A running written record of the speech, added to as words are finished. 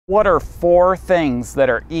What are 4 things that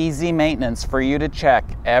are easy maintenance for you to check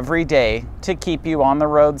every day to keep you on the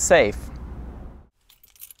road safe?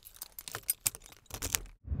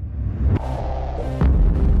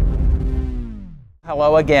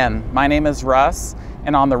 Hello again, my name is Russ,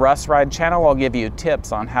 and on the RussRyde channel I'll give you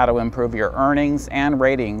tips on how to improve your earnings and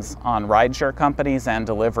ratings on rideshare companies and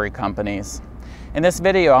delivery companies. In this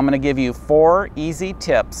video I'm going to give you 4 easy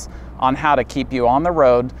tips on how to keep you on the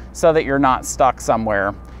road so that you're not stuck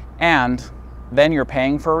somewhere. And then you're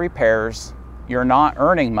paying for repairs, you're not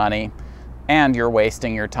earning money, and you're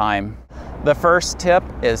wasting your time. The first tip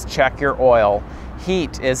is check your oil.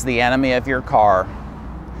 Heat is the enemy of your car.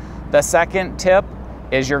 The second tip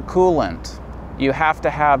is your coolant. You have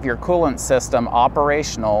to have your coolant system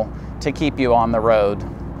operational to keep you on the road.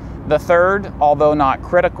 The third, although not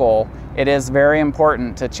critical, it is very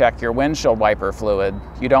important to check your windshield wiper fluid.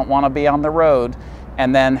 You don't want to be on the road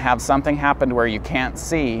and then have something happen where you can't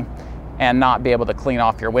see and not be able to clean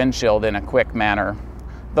off your windshield in a quick manner.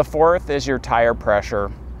 The fourth is your tire pressure.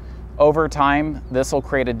 Over time, this will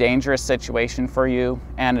create a dangerous situation for you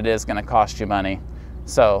and it is going to cost you money.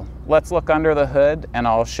 So let's look under the hood and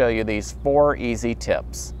I'll show you these 4 easy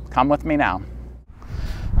tips. Come with me now.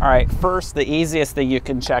 All right, first, the easiest thing you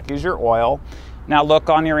can check is your oil. Now look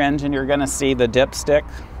on your engine, you're going to see the dipstick.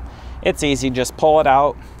 It's easy, just pull it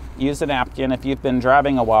out. Use a napkin. If you've been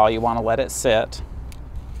driving a while, you want to let it sit.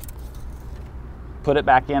 Put it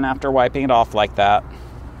back in after wiping it off like that.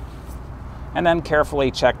 And then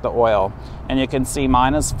carefully check the oil. And you can see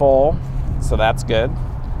mine is full, so that's good.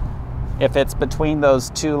 If it's between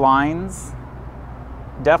those 2 lines,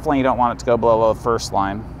 definitely you don't want it to go below the first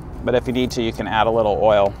line. But if you need to, you can add a little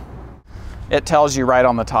oil. It tells you right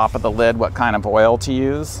on the top of the lid what kind of oil to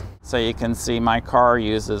use. So you can see my car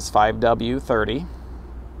uses 5W30.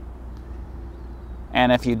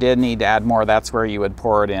 And if you did need to add more, that's where you would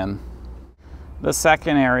pour it in. The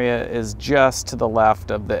second area is just to the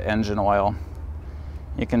left of the engine oil.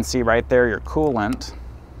 You can see right there your coolant.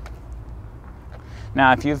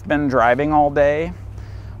 Now, if you've been driving all day,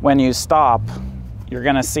 when you stop, you're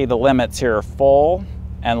gonna see the limits here, full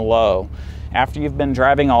and low. After you've been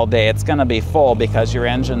driving all day, it's gonna be full because your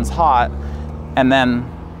engine's hot, and then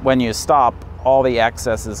when you stop, all the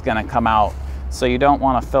excess is gonna come out. So you don't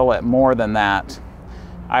wanna fill it more than that.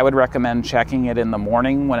 I would recommend checking it in the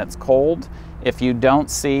morning when it's cold. If you don't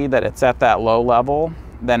see that it's at that low level,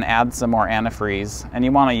 then add some more antifreeze, and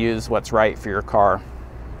you wanna use what's right for your car.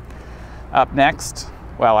 Up next,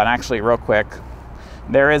 well, and actually real quick,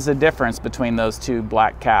 there is a difference between those 2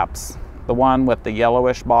 black caps. The one with the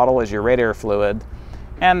yellowish bottle is your radiator fluid,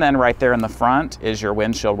 and then right there in the front is your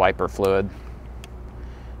windshield wiper fluid.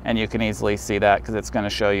 And you can easily see that because it's going to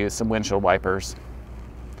show you some windshield wipers.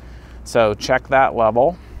 So check that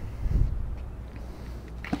level.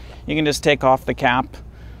 You can just take off the cap,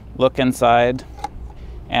 look inside,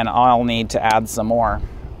 and I'll need to add some more.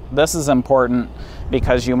 This is important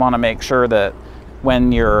because you want to make sure that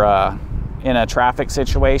when you're in a traffic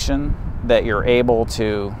situation that you're able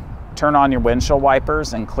to turn on your windshield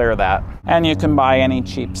wipers and clear that. And you can buy any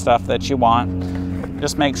cheap stuff that you want.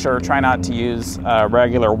 Just make sure, try not to use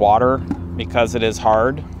regular water because it is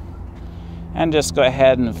hard. And just go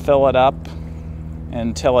ahead and fill it up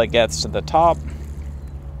until it gets to the top.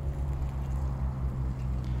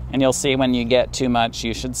 And you'll see when you get too much,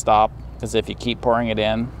 you should stop, because if you keep pouring it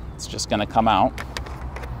in, it's just going to come out.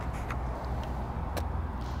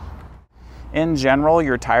 In general,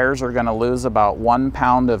 your tires are going to lose about 1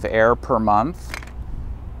 pound of air per month.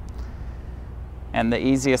 And the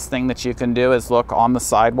easiest thing that you can do is look on the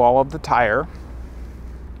sidewall of the tire,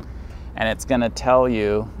 and it's going to tell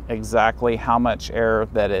you exactly how much air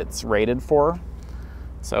that it's rated for.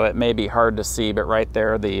 So it may be hard to see, but right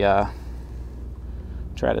there,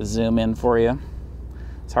 try to zoom in for you.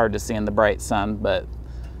 It's hard to see in the bright sun, but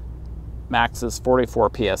max is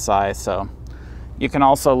 44 psi. So you can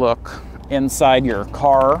also look inside your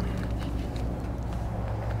car.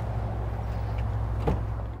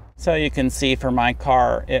 So you can see for my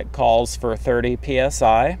car, it calls for 30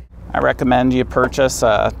 psi. I recommend you purchase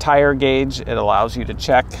a tire gauge. It allows you to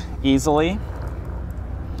check easily.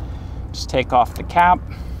 Just take off the cap,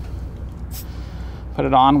 put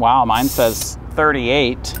it on. Wow, mine says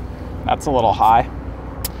 38. That's a little high.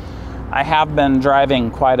 I have been driving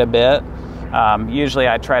quite a bit. Usually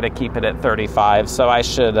I try to keep it at 35, so I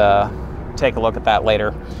should take a look at that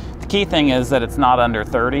later. The key thing is that it's not under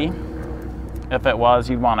 30. If it was,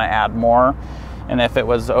 you'd want to add more. And if it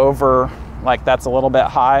was over, like that's a little bit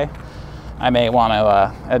high, I may want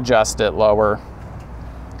to adjust it lower,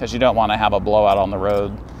 because you don't want to have a blowout on the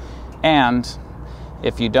road. And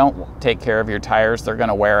If you don't take care of your tires, they're going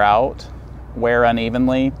to wear out, wear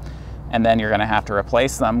unevenly, and then you're going to have to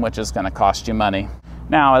replace them, which is going to cost you money.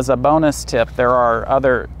 Now, as a bonus tip, there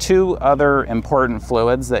are two other important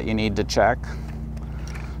fluids that you need to check.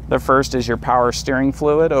 The first is your power steering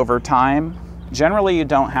fluid. Over time, generally you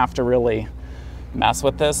don't have to really mess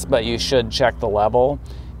with this, but you should check the level,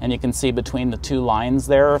 and you can see between the two lines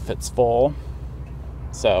there if it's full.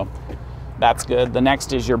 So that's good. The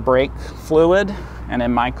next is your brake fluid, and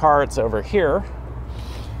in my car it's over here.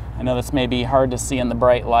 I know this may be hard to see in the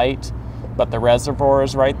bright light, but the reservoir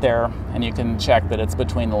is right there, and you can check that it's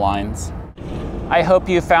between the lines. I hope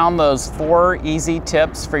you found those 4 easy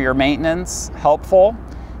tips for your maintenance helpful.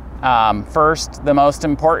 First, the most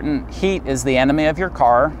important, heat is the enemy of your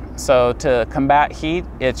car. So to combat heat,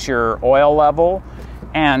 it's your oil level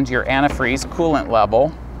and your antifreeze coolant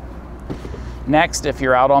level. Next, if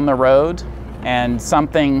you're out on the road and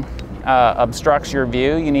something obstructs your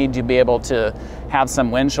view, you need to be able to have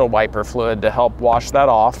some windshield wiper fluid to help wash that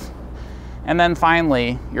off. And then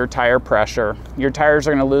finally, your tire pressure. Your tires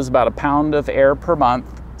are going to lose about 1 pound of air per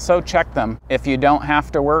month, so check them. If you don't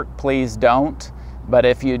have to work, please don't. But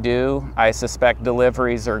if you do, I suspect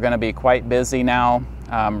deliveries are going to be quite busy now.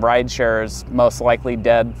 Rideshare is most likely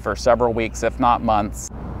dead for several weeks, if not months.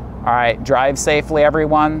 All right, drive safely,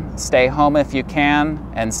 everyone. Stay home if you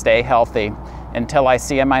can, and stay healthy. Until I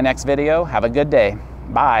see you in my next video, have a good day.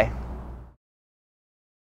 Bye.